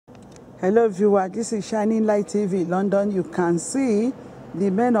Hello viewer, this is Shining Light TV London. You can see the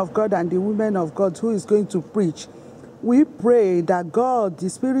men of God and the women of God who is going to preach. We pray that God,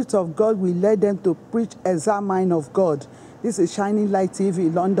 the Spirit of God, will let them to preach exact mind of God. This is Shining Light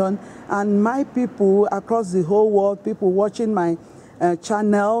TV London, and my people across the whole world, people watching my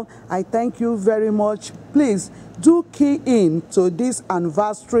channel, I thank you very much. Please do key in to this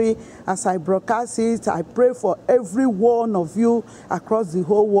anniversary as I broadcast it. I pray for every one of you across the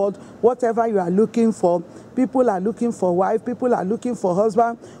whole world. Whatever you are looking for, people are looking for wife, people are looking for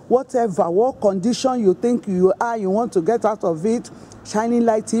husband, whatever, what condition you think you are, you want to get out of it, Shining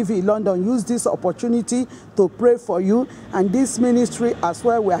Light TV London use this opportunity to pray for you. And this ministry as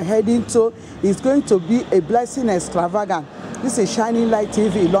well we are heading to is going to be a blessing extravagant. This is Shining Light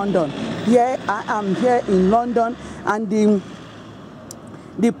TV London. Here I am here in London, and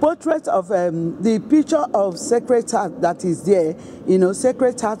the portrait of the picture of Sacred Heart that is there, you know,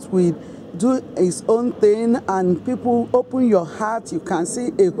 Sacred Heart will do its own thing, and people open your heart, you can see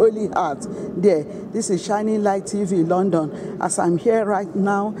a holy heart there. This is Shining Light TV London. As I'm here right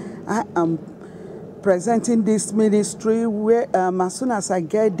now, I am presenting this ministry where as soon as I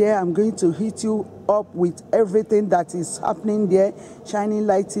get there, I'm going to hit you up with everything that is happening there. Shining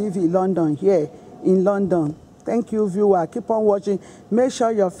Light TV London here in London. Thank you, viewer. Keep on watching. Make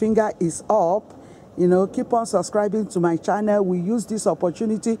sure your finger is up. You know, keep on subscribing to my channel. We use this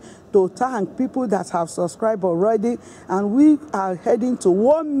opportunity to thank people that have subscribed already, and we are heading to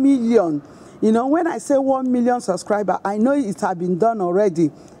 1 million. You know, when I say 1 million subscribers, I know it has been done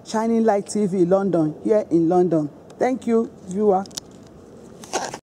already. Shining Light TV London here in London. Thank you, viewer.